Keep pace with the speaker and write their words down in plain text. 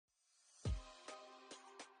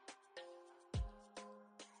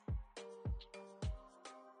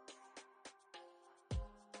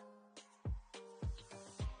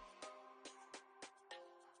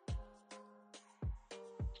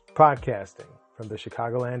Podcasting from the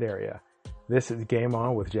Chicagoland area, this is Game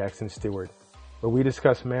On with Jackson Stewart, where we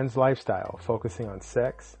discuss men's lifestyle, focusing on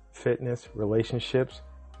sex, fitness, relationships,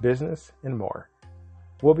 business, and more.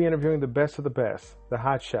 We'll be interviewing the best of the best, the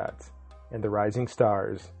hot shots, and the rising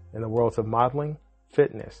stars in the worlds of modeling,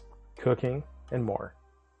 fitness, cooking, and more.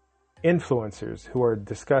 Influencers who are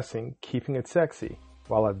discussing keeping it sexy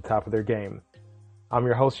while at the top of their game. I'm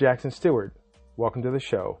your host, Jackson Stewart. Welcome to the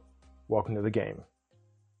show. Welcome to the game.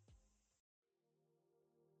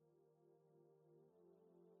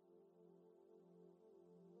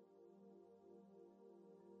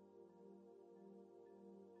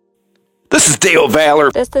 This is Dale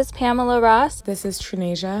Valor. This is Pamela Ross. This is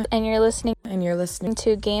Trinasia. And you're listening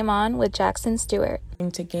to Game On with Jackson Stewart.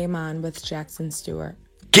 Game On with Jackson Stewart.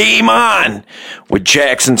 Game On with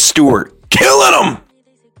Jackson Stewart. Killing them!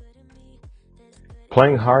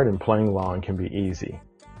 Playing hard and playing long can be easy,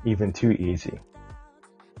 even too easy.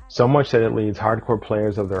 So much that it leads hardcore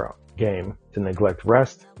players of their game to neglect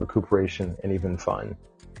rest, recuperation, and even fun.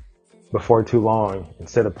 Before too long,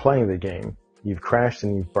 instead of playing the game, you've crashed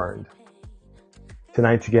and you've burned.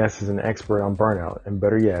 Tonight's guest is an expert on burnout and,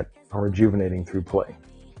 better yet, on rejuvenating through play.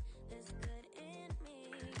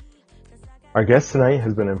 Our guest tonight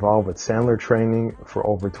has been involved with Sandler training for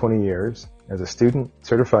over 20 years as a student,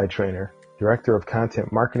 certified trainer, director of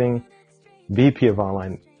content marketing, VP of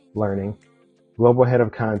online learning, global head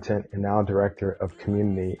of content, and now director of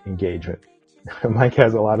community engagement. Mike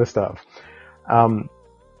has a lot of stuff.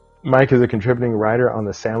 Mike is a contributing writer on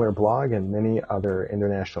the Sandler blog and many other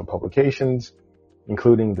international publications,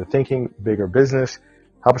 including the Thinking Bigger Business,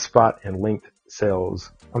 HubSpot, and LinkedIn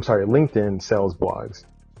sales blogs.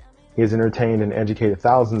 He has entertained and educated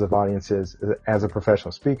thousands of audiences as a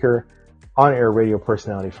professional speaker, on-air radio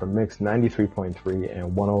personality for Mix 93.3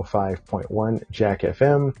 and 105.1 Jack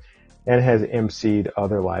FM, and has emceed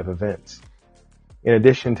other live events. In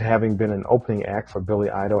addition to having been an opening act for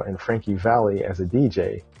Billy Idol and Frankie Valli as a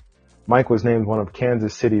DJ, Mike was named one of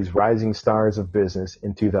Kansas City's rising stars of business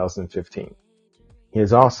in 2015. He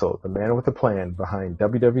is also the man with the plan behind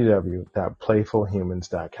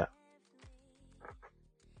www.playfulhumans.com.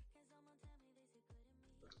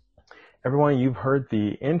 Everyone, you've heard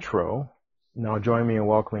the intro. Now join me in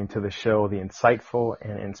welcoming to the show the insightful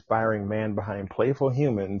and inspiring man behind Playful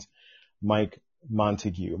Humans, Mike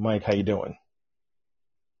Montague. Mike, how you doing?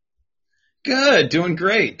 Good, doing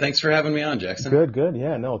great. Thanks for having me on, Jackson. Good.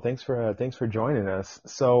 Yeah, no, thanks for joining us.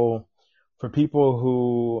 So, for people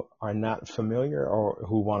who are not familiar or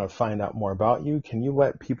who want to find out more about you, can you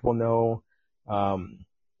let people know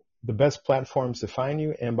the best platforms to find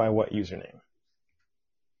you and by what username?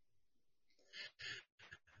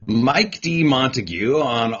 Mike D. Montague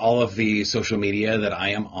on all of the social media that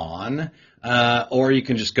I am on. Or you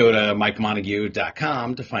can just go to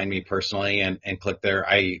mikemontague.com to find me personally and click there.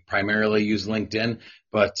 I primarily use LinkedIn,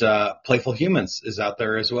 but Playful Humans is out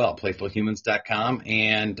there as well, playfulhumans.com,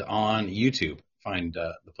 and on YouTube, find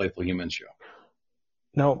the Playful Humans Show.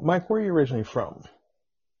 Now, Mike, where are you originally from?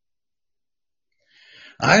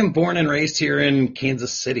 I'm born and raised here in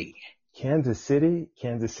Kansas City. Kansas City,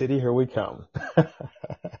 here we come.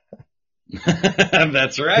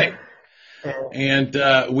 That's right. And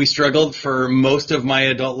we struggled for most of my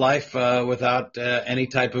adult life without any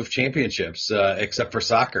type of championships except for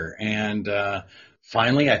soccer. And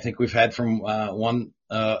finally, I think we've had from one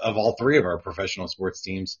of all three of our professional sports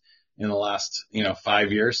teams in the last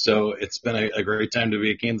 5 years. So it's been a great time to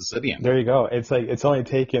be a Kansas Cityan. There you go. It's like it's only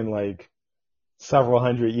taken like several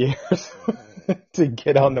hundred years to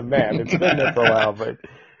get on the map. It's been there for a while, but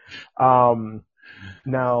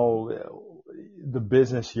now the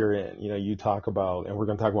business you're in, you talk about, and we're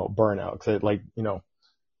going to talk about burnout, because like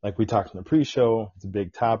we talked in the pre-show, it's a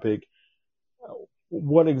big topic.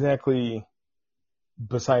 What exactly,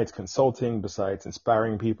 besides consulting, besides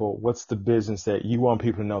inspiring people, what's the business that you want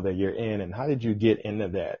people to know that you're in, and how did you get into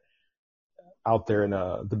that out there in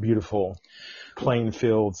the beautiful plain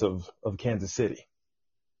fields of Kansas City?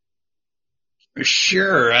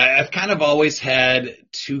 Sure. I've kind of always had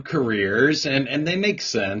two careers, and they make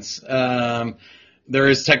sense. There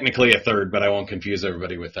is technically a third, but I won't confuse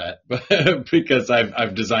everybody with that because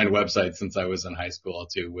I've designed websites since I was in high school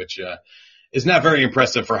too, which is not very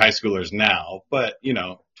impressive for high schoolers now, but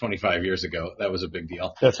 25 years ago, that was a big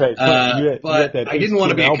deal. That's right. But I didn't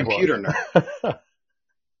want to be a computer nerd.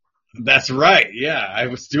 That's right. Yeah. I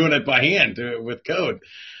was doing it by hand with code.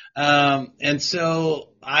 And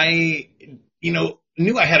so I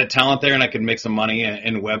knew I had a talent there and I could make some money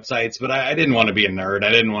in websites, but I didn't want to be a nerd.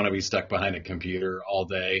 I didn't want to be stuck behind a computer all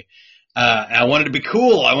day. I wanted to be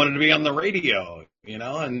cool. I wanted to be on the radio.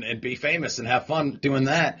 and be famous and have fun doing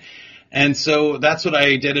that. And so that's what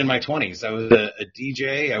I did in my 20s. I was a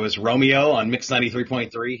DJ. I was Romeo on Mix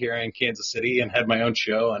 93.3 here in Kansas City and had my own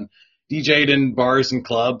show and DJ'd in bars and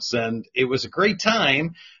clubs. And it was a great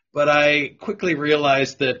time. But I quickly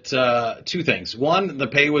realized that two things. One, the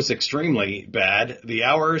pay was extremely bad. The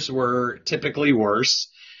hours were typically worse.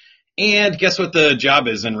 And guess what the job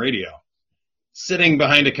is in radio? Sitting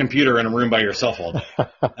behind a computer in a room by yourself all day.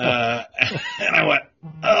 And I went,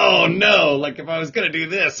 oh no, like if I was going to do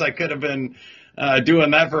this, I could have been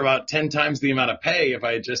doing that for about 10 times the amount of pay if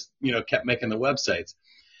I had just, kept making the websites.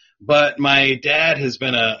 But my dad has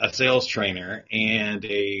been a sales trainer and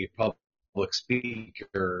a public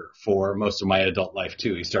speaker for most of my adult life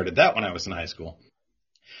too. He started that when I was in high school.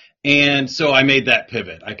 And so I made that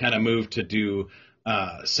pivot. I kind of moved to do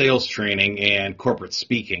sales training and corporate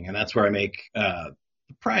speaking, and that's where I make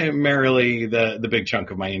primarily the big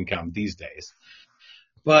chunk of my income these days.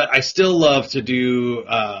 But I still love to do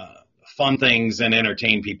fun things and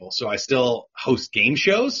entertain people. So I still host game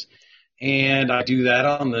shows, and I do that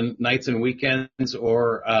on the nights and weekends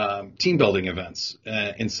or team building events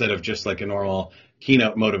instead of just like a normal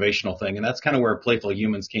keynote motivational thing. And that's kind of where Playful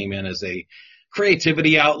Humans came in as a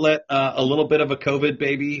creativity outlet, a little bit of a COVID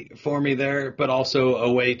baby for me there, but also a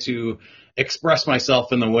way to express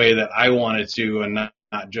myself in the way that I wanted to and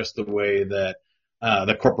not just the way that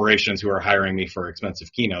the corporations who are hiring me for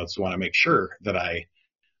expensive keynotes want to make sure that I,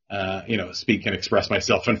 speak and express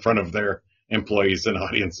myself in front of their employees and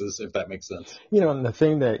audiences, if that makes sense. And the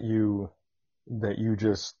thing that you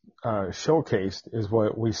just showcased is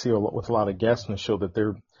what we see with a lot of guests on the show,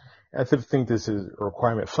 that I think this is a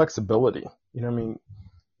requirement, flexibility.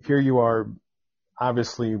 Here you are,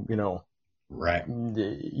 obviously, right.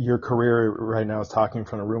 Your career right now is talking in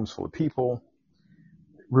front of rooms full of people.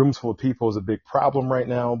 Rooms full of people is a big problem right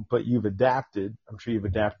now, but you've adapted. I'm sure you've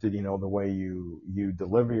adapted, the way you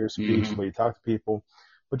deliver your speech, the way you talk to people.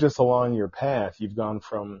 But just along your path, you've gone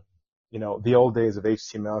from, the old days of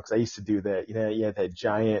HTML, because I used to do that. You had that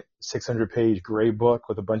giant 600-page gray book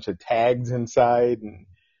with a bunch of tags inside, and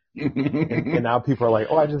now people are like,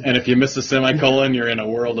 and if you miss a semicolon, you're in a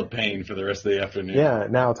world of pain for the rest of the afternoon. Yeah,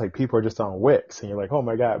 now it's like people are just on Wix, and you're like, oh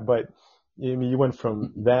my God. But you went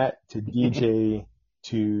from that to DJ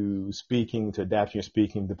to speaking, to adapting your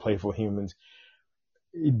speaking to Playful Humans.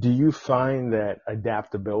 Do you find that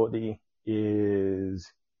adaptability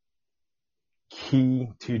is key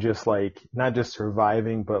to just like, not just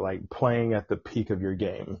surviving, but like playing at the peak of your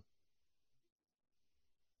game?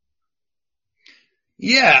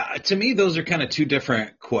 Yeah, to me, those are kind of two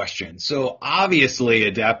different questions. So obviously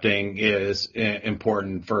adapting is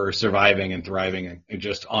important for surviving and thriving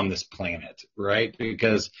just on this planet, right?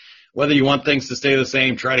 Because whether you want things to stay the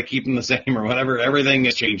same, try to keep them the same or whatever, everything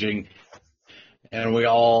is changing. And we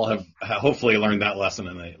all have hopefully learned that lesson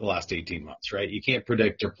in the last 18 months, right? You can't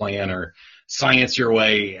predict or plan or science your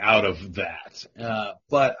way out of that.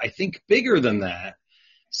 But I think bigger than that,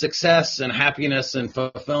 success and happiness and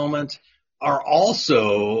fulfillment are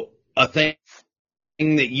also a thing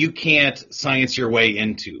that you can't science your way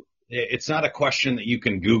into. It's not a question that you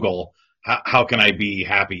can Google, how can I be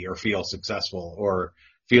happy or feel successful or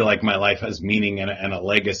feel like my life has meaning and a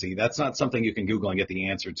legacy. That's not something you can Google and get the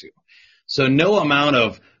answer to. So no amount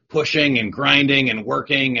of pushing and grinding and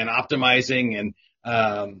working and optimizing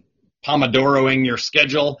and pomodoroing your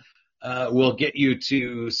schedule will get you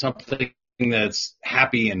to something that's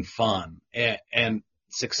happy and fun. And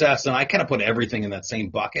success, and I kind of put everything in that same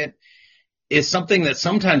bucket, is something that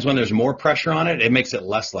sometimes when there's more pressure on it, it makes it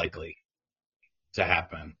less likely to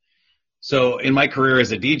happen. So in my career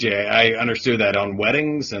as a DJ, I understood that on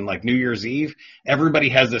weddings and like New Year's Eve, everybody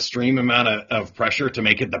has this extreme amount of pressure to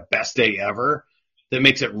make it the best day ever that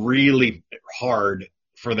makes it really hard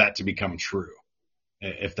for that to become true,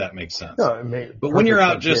 if that makes sense. No, but when you're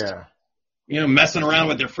out sense, just messing around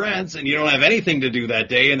with your friends and you don't have anything to do that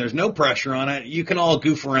day and there's no pressure on it, you can all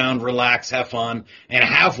goof around, relax, have fun, and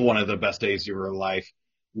have one of the best days of your life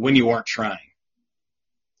when you weren't trying.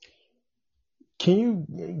 Can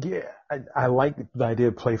you, I like the idea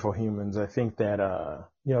of Playful Humans. I think that,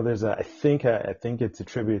 there's I think it's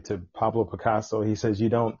attributed to Pablo Picasso. He says you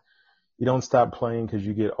don't stop playing because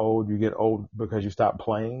you get old because you stop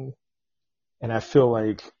playing. And I feel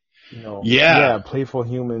like, Playful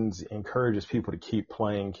Humans encourages people to keep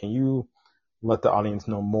playing. Can you let the audience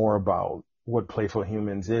know more about what Playful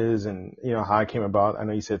Humans is and, how it came about? I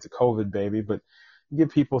know you said it's a COVID baby, but give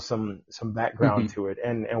people some background to it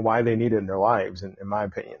and why they need it in their lives, in my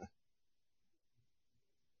opinion.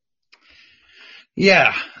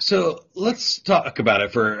 Yeah. So let's talk about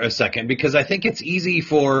it for a second because I think it's easy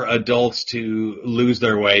for adults to lose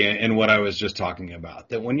their way in what I was just talking about.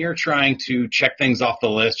 That when you're trying to check things off the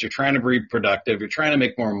list, you're trying to be productive, you're trying to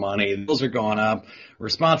make more money, bills are going up,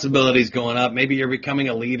 responsibilities going up, maybe you're becoming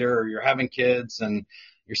a leader or you're having kids and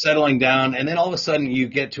you're settling down. And then all of a sudden you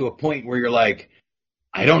get to a point where you're like,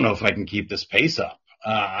 I don't know if I can keep this pace up.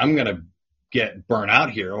 I'm going to get burnt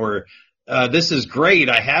out here. Or this is great.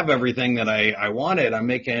 I have everything that I wanted. I'm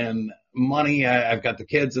making money. I've got the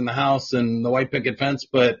kids in the house and the white picket fence,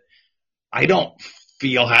 but I don't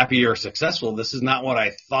feel happy or successful. This is not what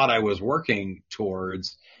I thought I was working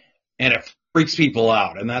towards. And it freaks people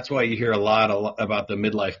out. And that's why you hear a lot about the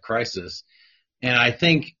midlife crisis. And I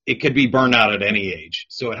think it could be burnout at any age.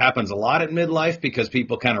 So it happens a lot at midlife because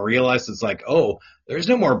people kind of realize it's like, oh, there's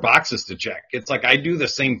no more boxes to check. It's like I do the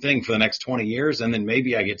same thing for the next 20 years and then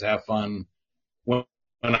maybe I get to have fun when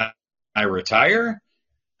I retire.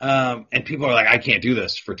 And people are like, I can't do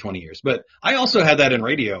this for 20 years. But I also had that in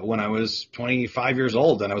radio when I was 25 years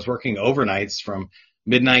old and I was working overnights from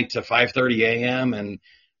midnight to 5:30 a.m. and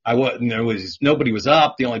nobody was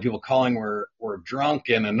up. The only people calling were drunk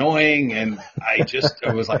and annoying. And I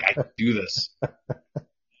was like, I can't do this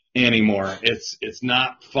anymore. It's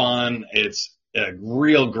not fun. It's a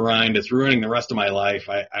real grind. It's ruining the rest of my life.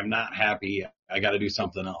 I'm not happy. I got to do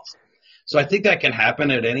something else. So I think that can happen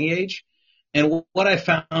at any age. And what I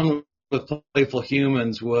found with Playful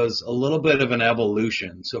Humans was a little bit of an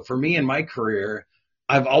evolution. So for me in my career,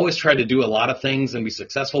 I've always tried to do a lot of things and be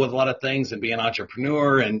successful with a lot of things and be an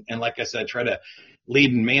entrepreneur. And like I said, try to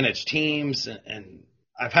lead and manage teams. And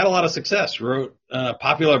I've had a lot of success, wrote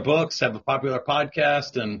popular books, have a popular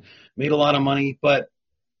podcast and made a lot of money. But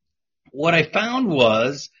what I found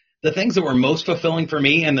was the things that were most fulfilling for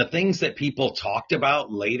me and the things that people talked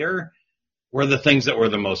about later were the things that were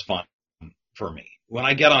the most fun for me. When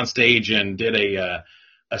I get on stage and did a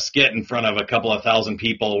skit in front of a couple of thousand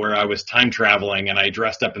people where I was time traveling and I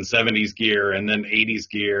dressed up in 70s gear and then 80s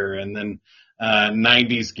gear and then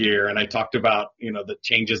 90s gear. And I talked about, the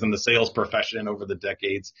changes in the sales profession over the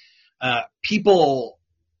decades. People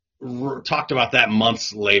talked about that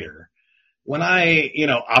months later. When I,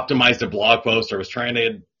 optimized a blog post or was trying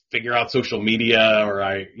to figure out social media or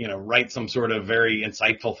I, write some sort of very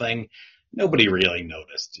insightful thing, nobody really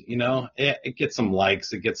noticed, it gets some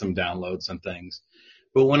likes, it gets some downloads and things.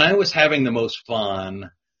 But when I was having the most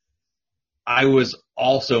fun, I was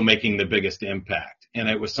also making the biggest impact. And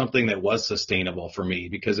it was something that was sustainable for me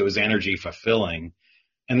because it was energy fulfilling.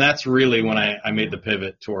 And that's really when I made the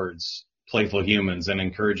pivot towards Playful Humans and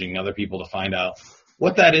encouraging other people to find out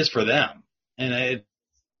what that is for them. And it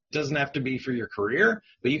doesn't have to be for your career,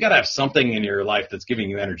 but you got to have something in your life that's giving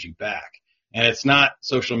you energy back. And it's not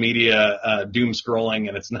social media doom scrolling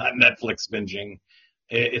and it's not Netflix binging.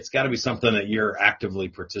 It's got to be something that you're actively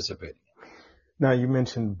participating in. Now, you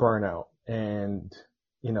mentioned burnout, and,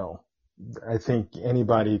 I think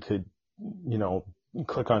anybody could,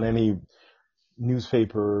 click on any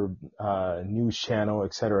newspaper, news channel,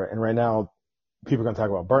 et cetera. And right now, people are going to talk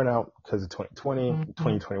about burnout because of 2020,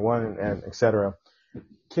 2021, and et cetera.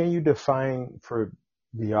 Can you define for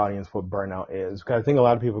the audience what burnout is? Because I think a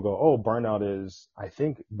lot of people go, oh, I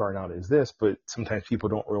think burnout is this, but sometimes people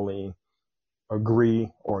don't really agree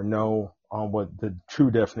or know on what the true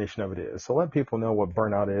definition of it is. So let people know what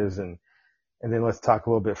burnout is and then let's talk a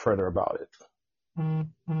little bit further about it.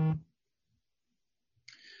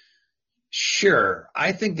 Sure.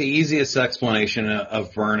 I think the easiest explanation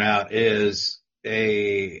of burnout is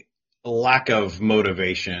a lack of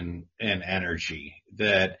motivation and energy,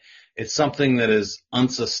 that it's something that is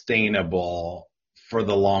unsustainable for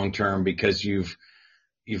the long term because you've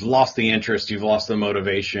lost the interest, you've lost the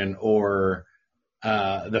motivation or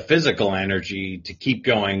the physical energy to keep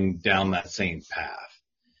going down that same path.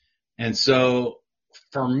 And so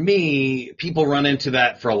for me, people run into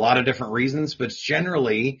that for a lot of different reasons, but it's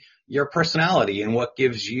generally your personality and what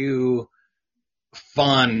gives you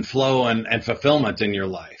fun, flow, and fulfillment in your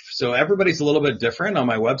life. So everybody's a little bit different. On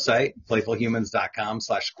my website,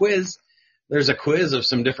 playfulhumans.com/quiz, there's a quiz of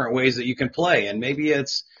some different ways that you can play. And maybe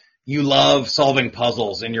it's you love solving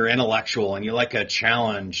puzzles and you're intellectual and you like a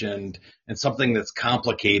challenge and something that's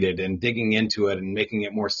complicated and digging into it and making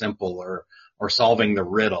it more simple or solving the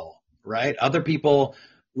riddle, right? Other people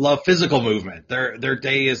love physical movement. Their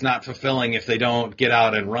day is not fulfilling if they don't get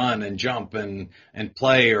out and run and jump and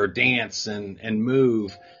play or dance and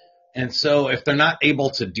move. And so if they're not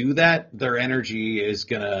able to do that, their energy is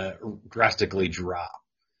going to drastically drop.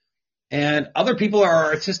 And other people are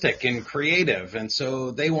artistic and creative, and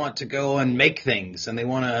so they want to go and make things, and they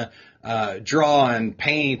want to draw and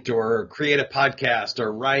paint or create a podcast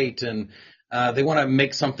or write, and they want to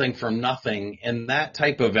make something from nothing. And that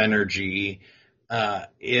type of energy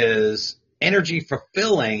is energy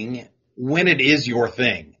fulfilling when it is your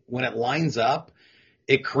thing. When it lines up,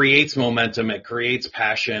 it creates momentum, it creates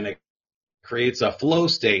passion, it creates a flow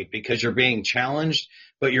state because you're being challenged,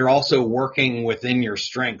 but you're also working within your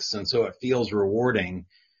strengths. And so it feels rewarding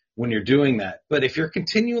when you're doing that. But if you're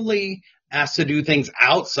continually asked to do things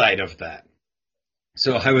outside of that,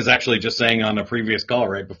 so I was actually just saying on a previous call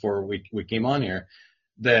right before we came on here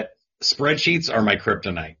that spreadsheets are my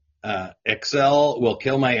kryptonite. Excel will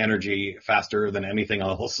kill my energy faster than anything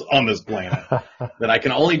else on this planet. That I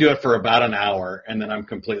can only do it for about an hour, and then I'm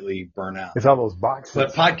completely burnt out. It's all those boxes.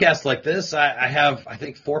 But podcasts like this, I have, I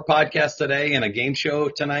think, 4 podcasts today and a game show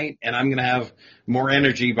tonight, and I'm going to have more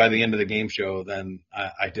energy by the end of the game show than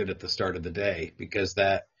I did at the start of the day, because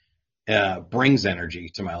that brings energy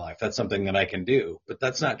to my life. That's something that I can do, but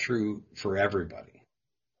that's not true for everybody.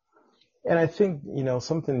 And I think,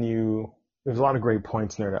 there's a lot of great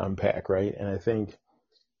points in there to unpack, right? And I think,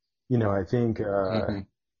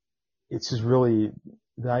 it's just really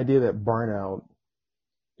the idea that burnout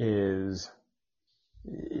is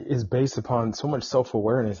based upon so much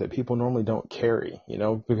self-awareness that people normally don't carry,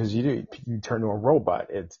 because you turn to a robot.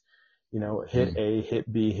 It's, hit A,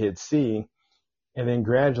 hit B, hit C. And then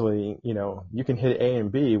gradually, you can hit A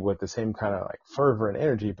and B with the same kind of like fervor and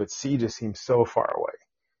energy, but C just seems so far away.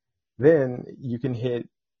 Then you can hit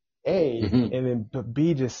A, and then but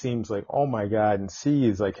B just seems like, oh my God, and C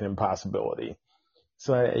is like an impossibility.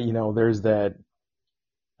 So, there's that.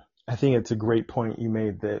 I think it's a great point you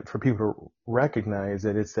made that for people to recognize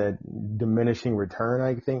that it's that diminishing return,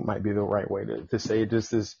 I think might be the right way to say it.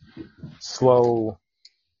 Just this slow,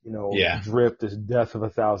 drip, this death of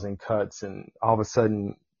 1,000 cuts, and all of a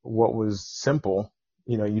sudden what was simple,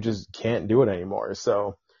 you just can't do it anymore.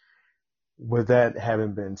 So with that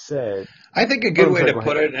having been said, I think a good way to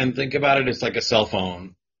put it and think about it is like a cell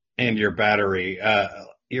phone and your battery.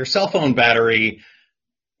 Your cell phone battery,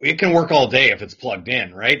 it can work all day if it's plugged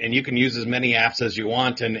in, right? And you can use as many apps as you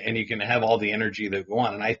want, and you can have all the energy that you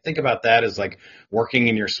want. And I think about that as like working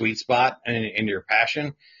in your sweet spot and in your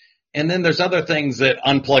passion. And then there's other things that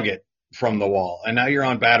unplug it from the wall. And now you're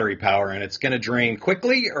on battery power, and it's going to drain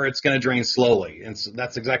quickly or it's going to drain slowly. And so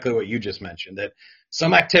that's exactly what you just mentioned, that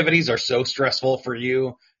some activities are so stressful for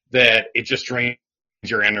you that it just drains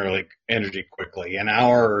your energy quickly. An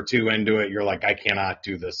hour or two into it, you're like, I cannot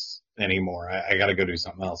do this anymore. I got to go do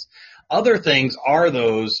something else. Other things are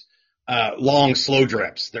those long, slow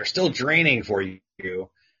drips. They're still draining for you,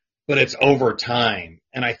 but it's over time.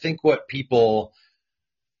 And I think what people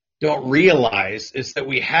don't realize is that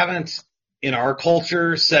we haven't, in our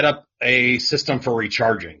culture, set up a system for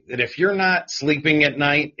recharging. That if you're not sleeping at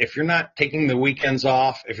night, if you're not taking the weekends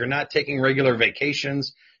off, if you're not taking regular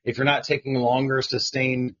vacations, if you're not taking longer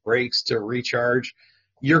sustained breaks to recharge,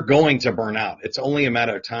 you're going to burn out. It's only a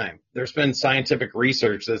matter of time. There's been scientific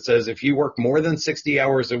research that says if you work more than 60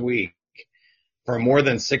 hours a week for more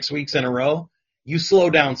than 6 weeks in a row, you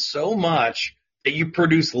slow down so much that you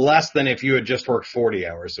produce less than if you had just worked 40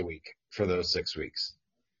 hours a week for those 6 weeks.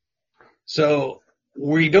 So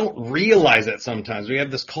we don't realize that sometimes. We have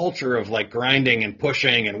this culture of like grinding and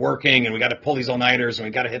pushing and working, and we got to pull these all-nighters, and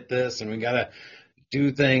we got to hit this, and we got to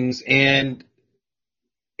do things. And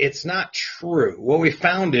it's not true. What we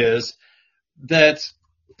found is that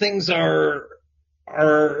things are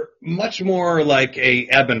much more like a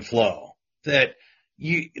ebb and flow, that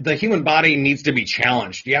the human body needs to be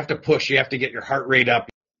challenged. You have to push. You have to get your heart rate up.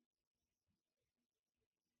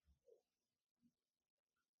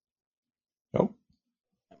 Oh,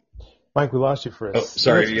 Mike, we lost you for a second. Oh,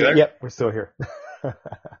 sorry. Are you there? Yep, we're still here.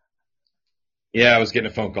 Yeah, I was getting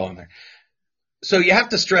a phone call in there. So you have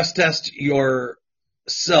to stress test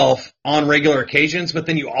yourself on regular occasions, but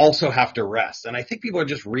then you also have to rest. And I think people are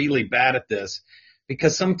just really bad at this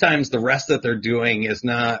because sometimes the rest that they're doing is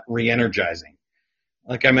not re-energizing.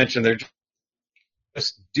 Like I mentioned, they're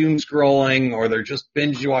just doom scrolling or they're just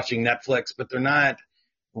binge watching Netflix, but they're not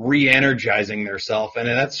re-energizing themselves. And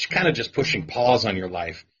that's kind of just pushing pause on your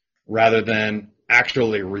life rather than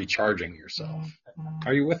actually recharging yourself.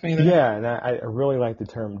 Are you with me there? Yeah, and I really like the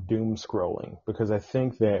term doom scrolling because I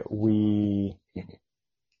think that we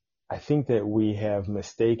have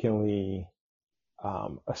mistakenly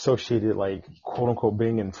associated like quote unquote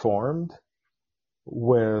being informed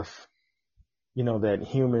with that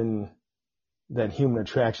human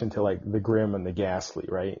attraction to like the grim and the ghastly,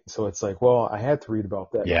 right? So it's like, well, I had to read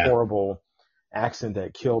about that horrible accident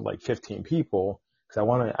that killed like 15 people, because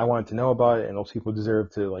I wanted to know about it, and those people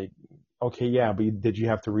deserve to, like, okay, yeah, but did you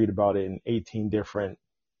have to read about it in 18 different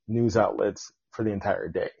news outlets for the entire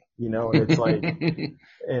day? You know, and it's like,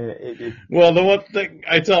 well, the one thing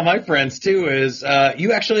I tell my friends too is,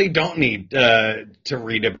 you actually don't need to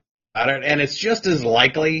read about it, and it's just as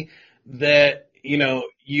likely that, you know,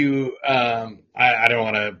 I don't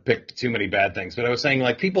want to pick too many bad things, but I was saying,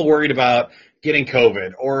 like, people worried about getting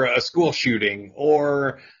COVID or a school shooting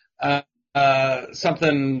or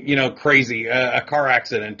something, you know, crazy, a car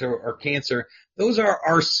accident or cancer. Those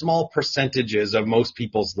are small percentages of most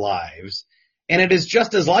people's lives. And it is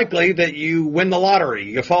just as likely that you win the lottery,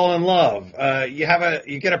 you fall in love,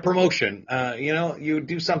 you get a promotion, you know, you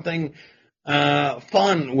do something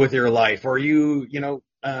fun with your life, or you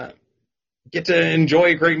get to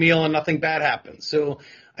enjoy a great meal and nothing bad happens. So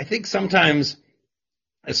I think sometimes,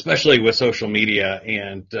 especially with social media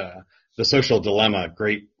and the Social Dilemma,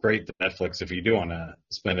 great Netflix if you do want to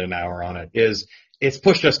spend an hour on it, is it's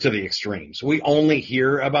pushed us to the extremes. We only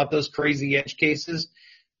hear about those crazy edge cases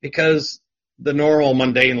because the normal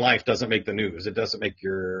mundane life doesn't make the news. It doesn't make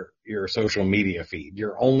your social media feed.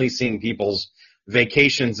 You're only seeing people's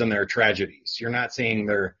vacations and their tragedies. You're not seeing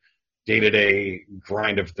their day-to-day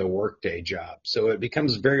grind of the workday job. So it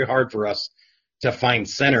becomes very hard for us to find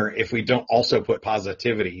center if we don't also put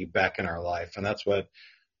positivity back in our life. And that's what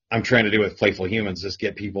I'm trying to do with Playful Humans, is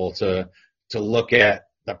get people to look at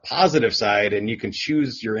the positive side, and you can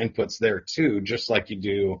choose your inputs there too, just like you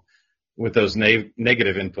do with those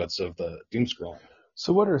negative inputs of the doom scrolling.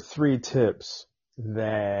 So what are 3 tips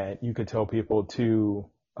that you could tell people to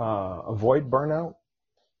avoid burnout,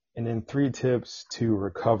 and then 3 tips to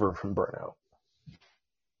recover from burnout?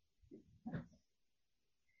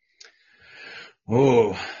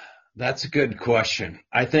 Oh, that's a good question.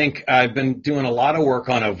 I think I've been doing a lot of work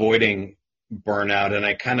on avoiding burnout, and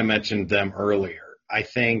I kind of mentioned them earlier. I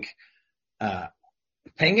think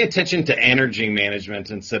paying attention to energy management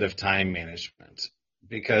instead of time management,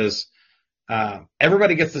 because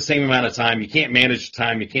everybody gets the same amount of time. You can't manage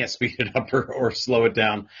time. You can't speed it up or slow it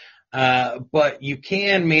down. But you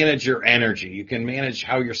can manage your energy. You can manage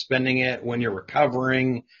how you're spending it when you're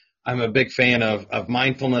recovering. I'm a big fan of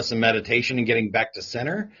mindfulness and meditation and getting back to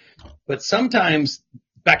center. But sometimes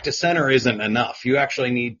back to center isn't enough. You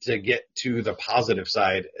actually need to get to the positive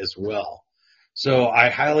side as well. So I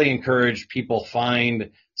highly encourage people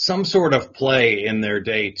find some sort of play in their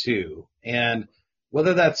day too. And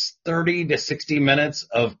whether that's 30 to 60 minutes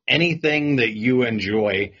of anything that you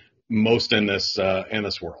enjoy most in this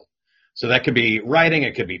world. So that could be writing,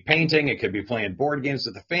 it could be painting, it could be playing board games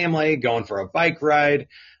with the family, going for a bike ride,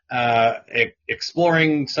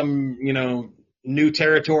 exploring some, new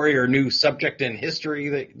territory or new subject in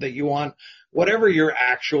history that you want. Whatever you're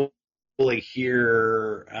actually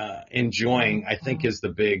here enjoying, I think is the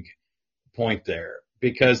big point there,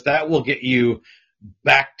 because that will get you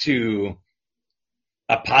back to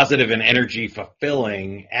a positive and energy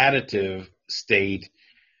fulfilling additive state.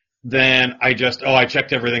 Then I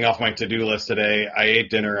checked everything off my to-do list today. I ate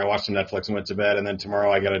dinner, I watched some Netflix and went to bed, and then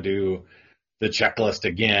tomorrow I got to do the checklist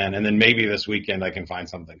again. And then maybe this weekend I can find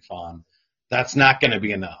something fun. That's not going to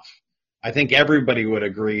be enough. I think everybody would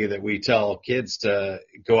agree that we tell kids to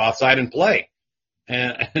go outside and play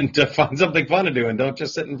and to find something fun to do, and don't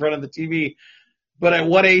just sit in front of the TV. But at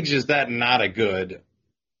what age is that not a good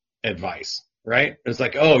advice, right? It's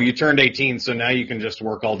like, oh, you turned 18, so now you can just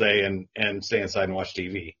work all day and stay inside and watch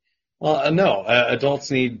TV. Well, no,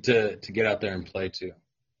 adults need to get out there and play too.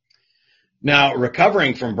 Now,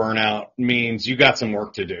 recovering from burnout means you got some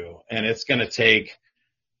work to do, and it's going to take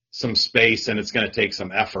some space and it's going to take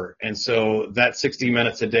some effort. And so that 60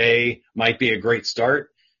 minutes a day might be a great start,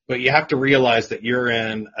 but you have to realize that you're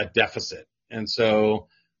in a deficit. And so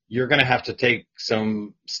you're going to have to take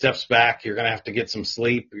some steps back. You're going to have to get some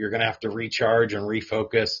sleep. You're going to have to recharge and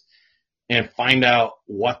refocus and find out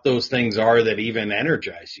what those things are that even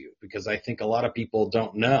energize you, because I think a lot of people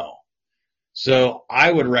don't know. So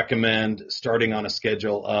I would recommend starting on a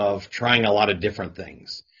schedule of trying a lot of different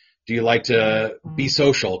things. Do you like to be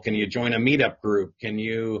social? Can you join a meetup group? Can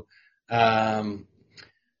you go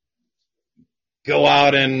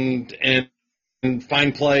out and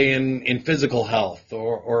find play in physical health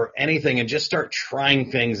or anything, and just start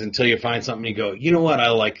trying things until you find something you go, you know what, I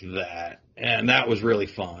like that. And that was really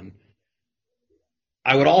fun.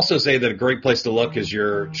 I would also say that a great place to look is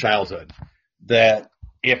your childhood. That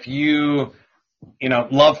if you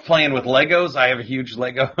love playing with Legos, I have a huge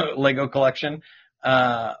Lego collection.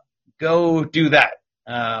 Go do that.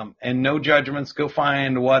 And no judgments. Go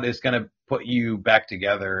find what is going to put you back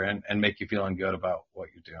together and make you feeling good about what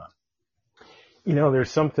you're doing.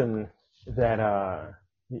 There's something that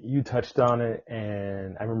you touched on it,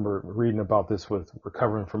 and I remember reading about this with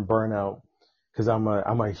recovering from burnout because I'm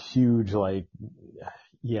a huge I'm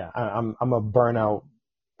a burnout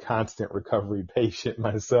constant recovery patient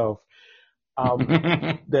myself.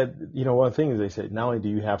 That one thing is they said not only do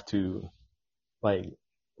you have to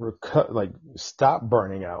stop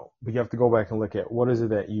burning out, but you have to go back and look at what is it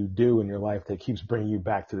that you do in your life that keeps bringing you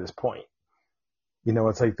back to this point.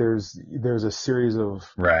 It's like there's a series of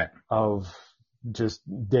just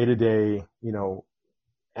day-to-day,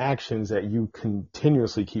 actions that you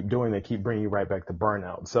continuously keep doing that keep bringing you right back to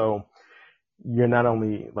burnout. So you're not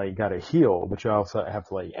only got to heal, but you also have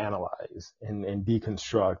to analyze and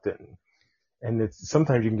deconstruct and it's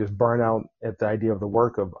sometimes you can just burn out at the idea of the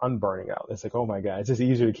work of unburning out. It's like, oh my God, it's just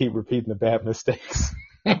easier to keep repeating the bad mistakes.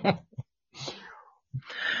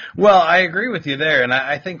 Well, I agree with you there. And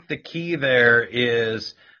I think the key there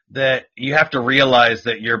is that you have to realize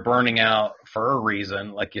that you're burning out for a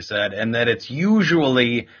reason, like you said, and that it's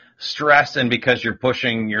usually stress and because you're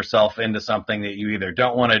pushing yourself into something that you either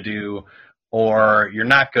don't want to do or you're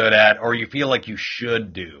not good at or you feel like you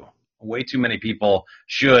should do. Way too many people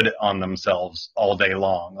should on themselves all day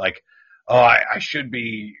long. Like, oh, I should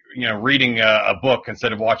be, reading a book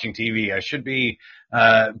instead of watching TV. I should be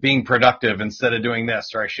being productive instead of doing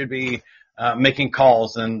this, or I should be making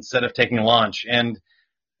calls instead of taking lunch. And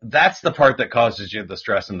that's the part that causes you the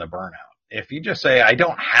stress and the burnout. If you just say, I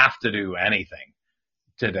don't have to do anything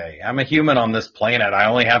today. I'm a human on this planet. I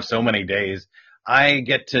only have so many days. I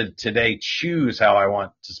get to today choose how I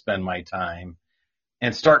want to spend my time.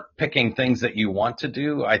 And start picking things that you want to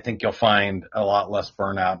do, I think you'll find a lot less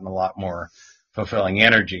burnout and a lot more fulfilling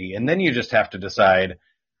energy. And then you just have to decide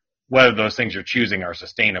whether those things you're choosing are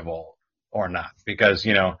sustainable or not. Because,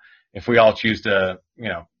 if we all choose to,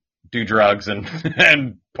 do drugs and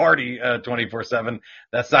party 24/7,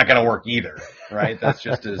 that's not going to work either, right? That's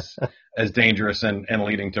just as dangerous and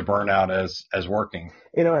leading to burnout as working.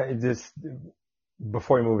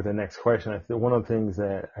 Before we move to the next question, I think one of the things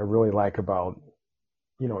that I really like about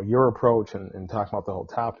your approach and talking about the whole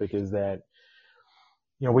topic is that,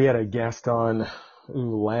 we had a guest on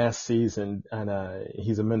last season and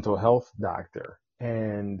he's a mental health doctor.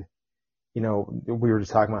 And, we were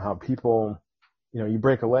just talking about how people, you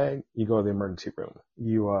break a leg, you go to the emergency room.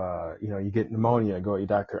 You get pneumonia, go to your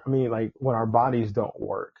doctor. I mean, when our bodies don't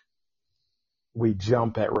work, we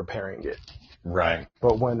jump at repairing it. Right.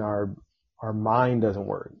 But when our mind doesn't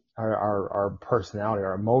work, our personality,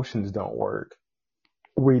 our emotions don't work,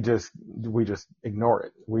 we just ignore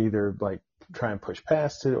it. We either try and push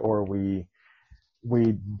past it or we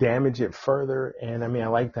damage it further. And I mean, I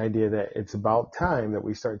like the idea that it's about time that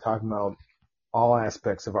we start talking about all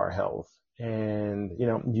aspects of our health. And,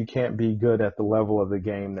 you can't be good at the level of the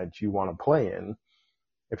game that you want to play in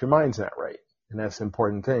if your mind's not right. And that's an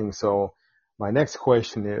important thing. So my next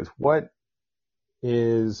question is, what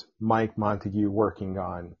is Mike Montague working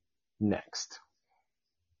on next?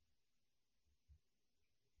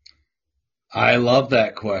 I love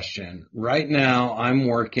that question. Right now, I'm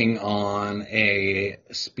working on a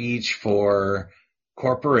speech for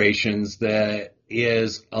corporations that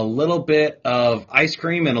is a little bit of ice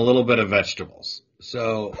cream and a little bit of vegetables.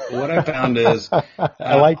 So what I found is,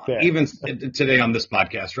 I like that. Even today on this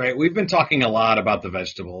podcast, right? We've been talking a lot about the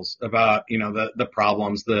vegetables, about, the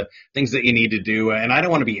problems, the things that you need to do. And I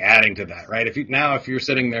don't want to be adding to that, right? If you're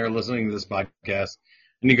sitting there listening to this podcast,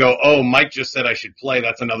 and you go, oh, Mike just said I should play,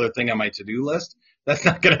 that's another thing on my to-do list. That's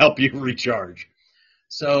not going to help you recharge.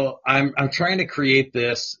 So I'm trying to create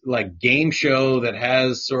this game show that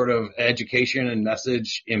has sort of education and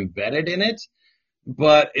message embedded in it,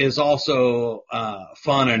 but is also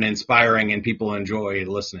fun and inspiring and people enjoy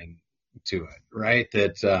listening to it, right?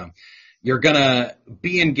 That you're going to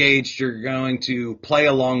be engaged, you're going to play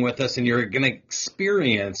along with us, and you're going to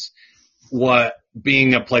experience what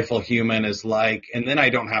being a playful human is like, and then I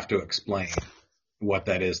don't have to explain what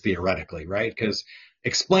that is theoretically, right? Because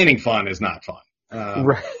explaining fun is not fun.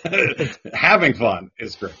 Right. Having fun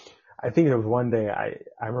is great. I think it was one day I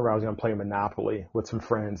remember I was going to play Monopoly with some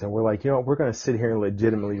friends, and we're like, we're going to sit here and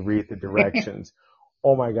legitimately read the directions.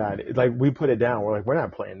 Oh my God. We put it down. We're like, we're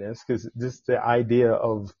not playing this, because just the idea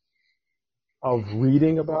of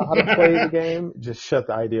reading about how to play the game just shut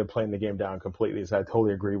the idea of playing the game down completely. So I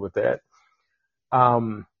totally agree with that.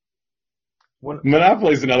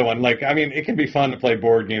 Monopoly is another one. It can be fun to play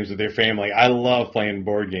board games with your family. I love playing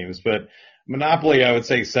board games, but Monopoly, I would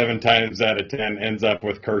say 7 times out of 10 ends up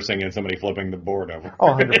with cursing and somebody flipping the board over. Oh,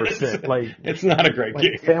 100%. It's not a great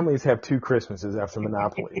game. Families have 2 Christmases after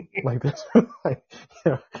Monopoly.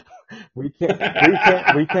 we can't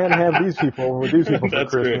have these people with these people for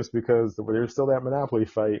That's Christmas because there's still that Monopoly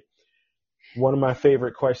fight. One of my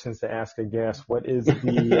favorite questions to ask a guest: what is the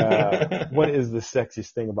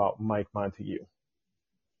sexiest thing about Mike Montague?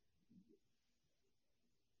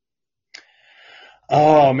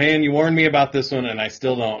 Oh man, you warned me about this one, and I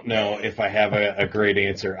still don't know if I have a great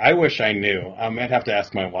answer. I wish I knew. I might have to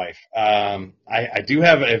ask my wife. I do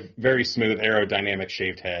have a very smooth aerodynamic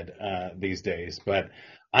shaved head these days, but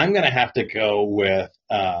I'm gonna have to go with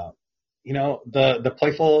the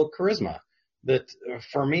playful charisma. That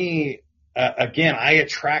for me, again, I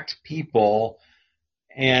attract people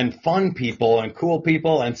and fun people and cool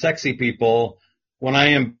people and sexy people when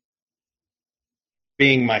I am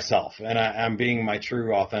being myself, and I'm being my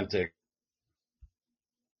true, authentic.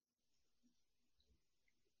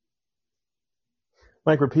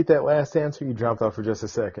 Mike, repeat that last answer. You dropped off for just a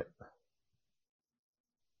second.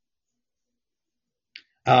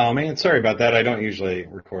 Oh man, sorry about that. I don't usually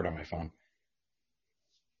record on my phone.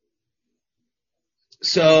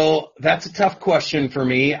 So that's a tough question for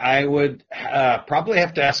me. I would probably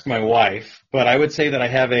have to ask my wife, but I would say that I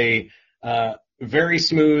have a very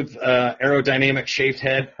smooth aerodynamic shaved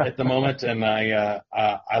head at the moment, and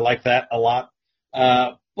I like that a lot.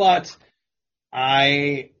 But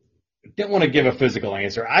I don't want to give a physical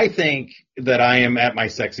answer. I think that I am at my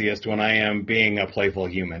sexiest when I am being a playful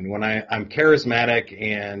human, when I'm charismatic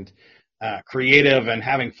and creative and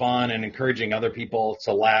having fun and encouraging other people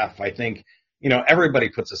to laugh. I think, everybody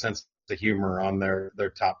puts a sense of humor on their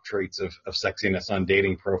top traits of sexiness on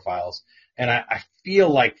dating profiles. And I feel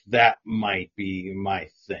like that might be my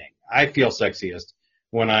thing. I feel sexiest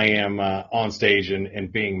when I am on stage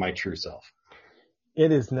and being my true self.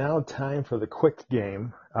 It is now time for the quick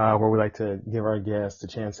game, where we like to give our guests a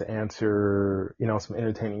chance to answer, some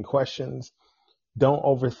entertaining questions. Don't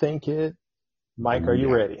overthink it. Mike, are you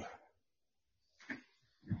ready?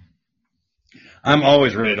 I'm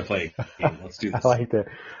always ready to play. Let's do this. I like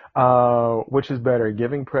that. Which is better,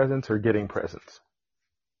 giving presents or getting presents?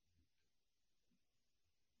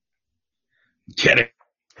 Getting.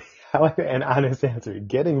 I like an honest answer.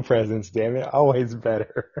 Getting presents, damn it, always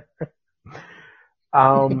better.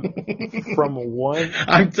 From one,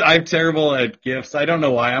 I'm terrible at gifts. I don't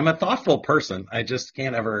know why. I'm a thoughtful person. I just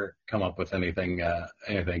can't ever come up with anything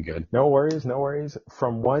good. No worries.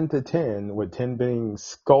 From 1 to 10, with 10 being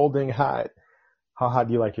scalding hot, how hot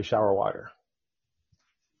do you like your shower water?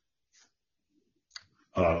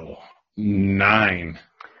 Oh, 9.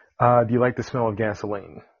 Do you like the smell of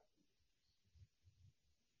gasoline?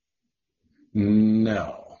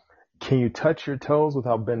 No. Can you touch your toes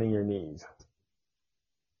without bending your knees?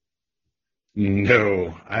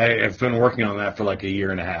 No. I have been working on that for like a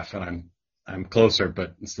year and a half, and I'm closer,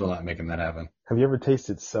 but still not making that happen. Have you ever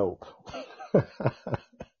tasted soap?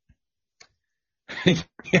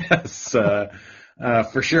 Yes,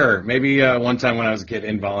 for sure. Maybe one time when I was a kid,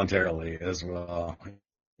 involuntarily as well.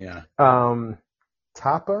 Yeah.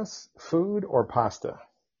 Tapas, food, or pasta?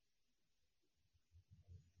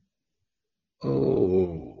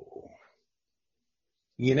 Oh,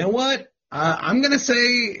 you know what? I'm going to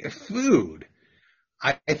say food.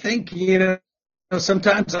 I think,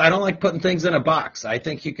 sometimes I don't like putting things in a box. I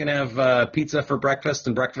think you can have pizza for breakfast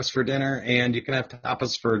and breakfast for dinner, and you can have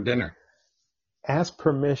tapas for dinner. Ask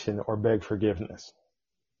permission or beg forgiveness?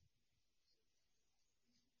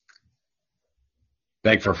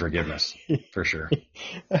 Beg for forgiveness, for sure.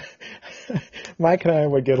 Mike and I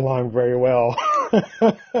would get along very well.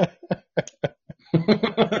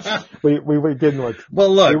 we would get into Well,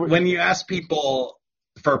 look, when you ask people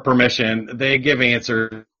for permission, they give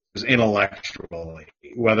answers intellectually,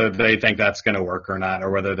 whether they think that's going to work or not, or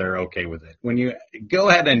whether they're okay with it. When you go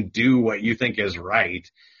ahead and do what you think is right,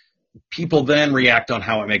 people then react on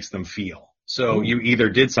how it makes them feel. So you either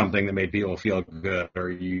did something that made people feel good or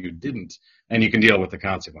you didn't, and you can deal with the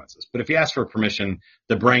consequences. But if you ask for permission,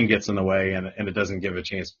 the brain gets in the way, and it doesn't give a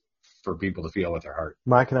chance for people to feel with their heart.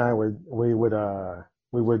 Mike and I would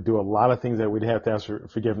do a lot of things that we'd have to ask for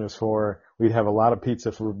forgiveness for. We'd have a lot of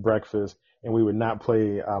pizza for breakfast, and we would not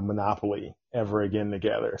play Monopoly ever again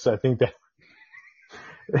together. So I think that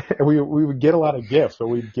we would get a lot of gifts, but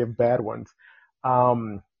we'd give bad ones.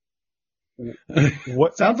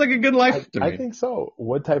 What sounds like a good life to me. I think so.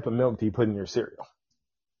 What type of milk do you put in your cereal?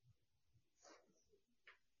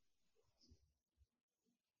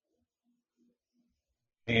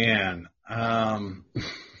 And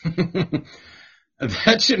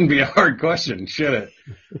that shouldn't be a hard question, should it?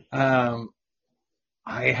 I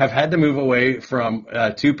have had to move away from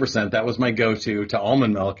 2%. That was my go-to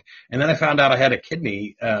almond milk. And then I found out I had a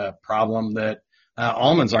kidney problem that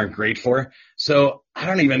almonds aren't great for. So I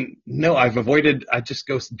don't even know. I just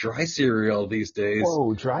go dry cereal these days.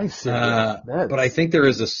 Whoa, dry cereal. But I think there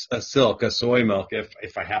is a soy milk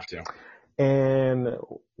if I have to. And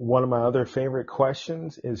one of my other favorite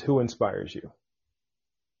questions is, who inspires you?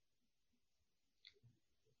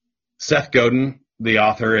 Seth Godin, the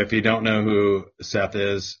author. If you don't know who Seth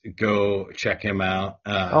is, go check him out.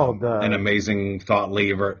 An amazing thought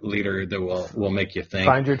leader that will make you think.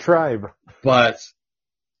 Find your tribe. But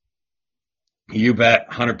you bet,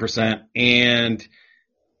 100%. And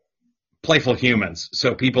Playful Humans.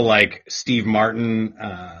 So people like Steve Martin,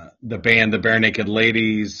 the band, the Bare Naked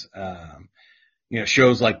Ladies,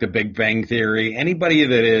 shows like The Big Bang Theory. Anybody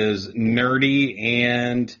that is nerdy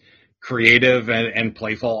and creative and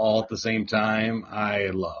playful all at the same time, I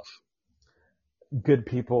love. Good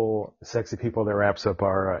people, sexy people. That wraps up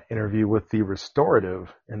our interview with the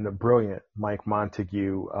restorative and the brilliant Mike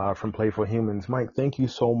Montague from Playful Humans. Mike, thank you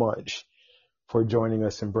so much for joining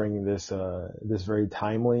us and bringing this very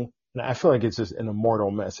timely, and I feel like it's just an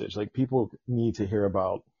immortal message. Like, people need to hear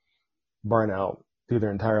about burnout through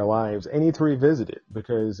their entire lives. They need to revisit it,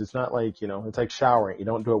 because it's not like, it's like showering. You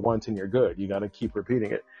don't do it once and you're good. You got to keep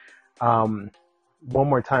repeating it. One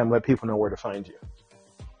more time, let people know where to find you.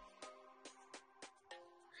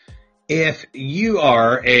 If you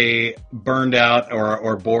are a burned out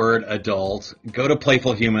or bored adult, go to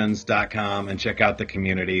playfulhumans.com and check out the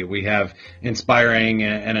community. We have inspiring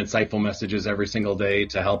and insightful messages every single day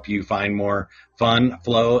to help you find more fun,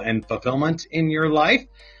 flow, and fulfillment in your life.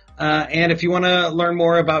 And if you want to learn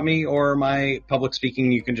more about me or my public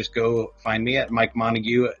speaking, you can just go find me at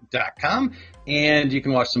mikemontague.com, and you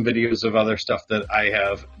can watch some videos of other stuff that I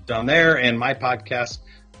have done there. And my podcast,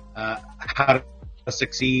 How to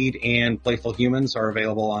Succeed and Playful Humans, are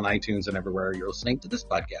available on iTunes and everywhere you're listening to this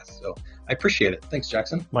podcast. So I appreciate it. Thanks,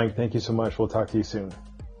 Jackson. Mike, thank you so much. We'll talk to you soon.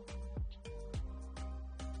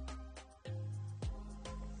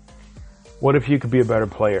 What if you could be a better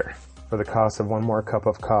player for the cost of one more cup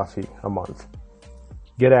of coffee a month?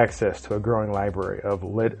 Get access to a growing library of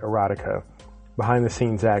lit erotica,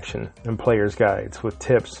 behind-the-scenes action, and player's guides with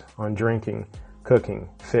tips on drinking, cooking,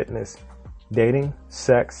 fitness, dating,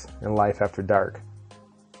 sex, and life after dark.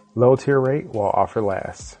 Low tier rate while offer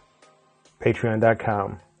lasts.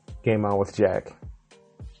 Patreon.com. Game on with Jack.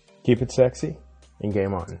 Keep it sexy and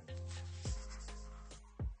game on.